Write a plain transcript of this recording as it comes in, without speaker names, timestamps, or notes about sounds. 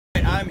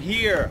I'm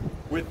here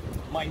with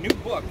my new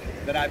book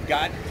that I've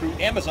got through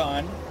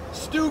Amazon,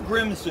 Stu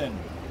Grimson,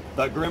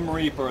 The Grim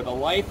Reaper, The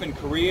Life and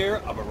Career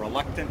of a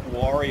Reluctant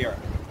Warrior.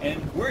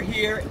 And we're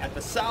here at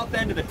the south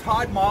end of the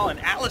Todd Mall in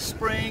Alice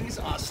Springs,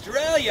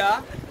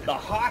 Australia, the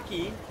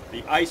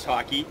ice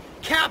hockey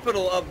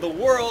capital of the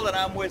world, and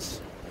I'm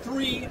with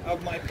three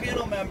of my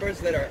panel members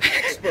that are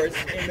experts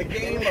in the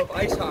game of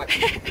ice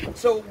hockey.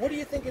 So what do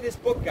you think of this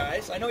book,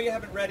 guys? I know you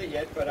haven't read it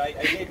yet, but I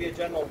gave you a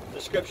general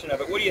description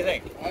of it. What do you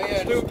think?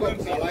 Stu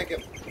Grimson. I like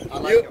him. I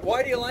like him.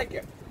 Why do you like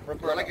him?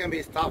 I like him.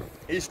 He's tough.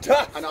 He's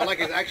tough. And I like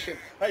his action.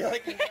 I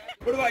like his action.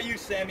 What about you,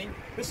 Sammy?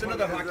 This is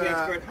another hockey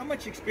expert. How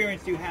much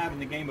experience do you have in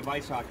the game of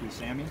ice hockey,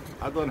 Sammy?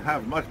 I don't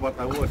have much, but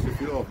I watched a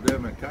few of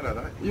them in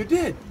Canada. You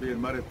did? Being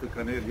married to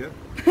Canadian.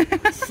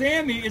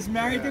 Sammy is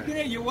married to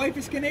Canadian. Your wife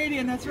is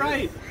Canadian, that's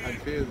right. And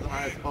she is an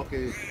ice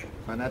hockey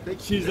fanatic.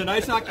 She's an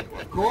ice hockey,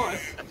 of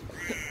course.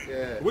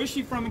 Yeah. Where's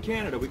she from in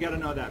Canada? We got to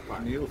know that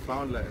part.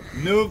 Newfoundland.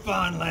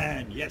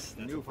 Newfoundland. Yes,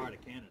 that's a part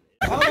of Canada.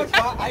 How much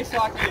ice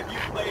hockey have you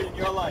played in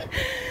your life?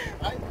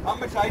 How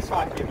much ice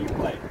hockey have you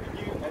played?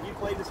 Have you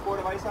played the sport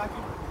of ice hockey?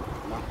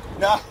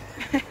 No.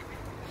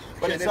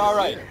 But it's all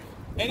right.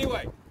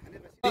 Anyway.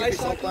 Ice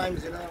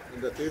sometimes, you know. In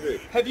the TV.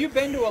 Have you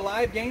been to a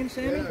live game,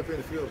 Sammy? Yeah, I've been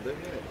a few of them,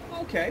 yeah.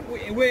 Okay.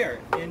 Where?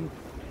 In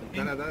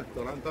Canada,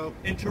 Toronto.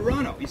 In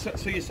Toronto.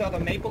 So you saw the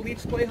Maple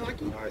Leafs play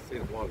hockey? I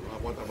think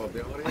what about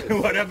the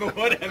audience? whatever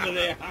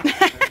they are.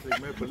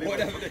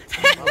 Whatever the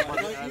team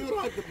are. You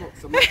write the book,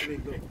 so much we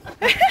do.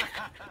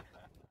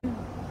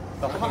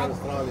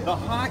 The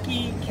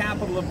hockey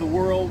capital of the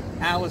world,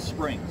 Alice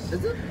Springs.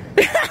 Is it?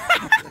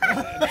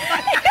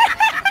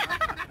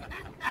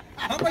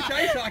 How much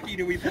ice hockey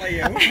do we play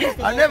here?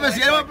 I never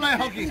see anyone play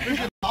hockey,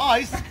 especially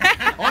ice.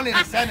 Only in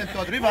the San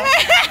Antonio River.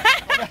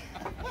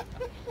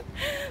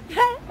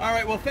 All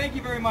right, well, thank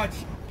you very much,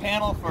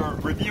 panel, for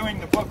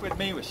reviewing the book with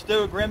me with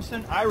Stu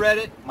Grimson. I read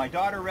it, my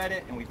daughter read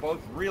it, and we both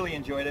really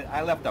enjoyed it.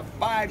 I left a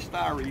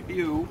 5-star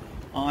review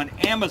on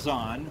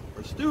Amazon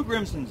for Stu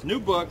Grimson's new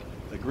book,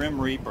 The Grim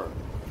Reaper,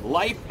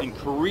 Life and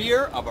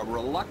Career of a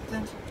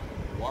Reluctant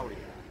Warrior.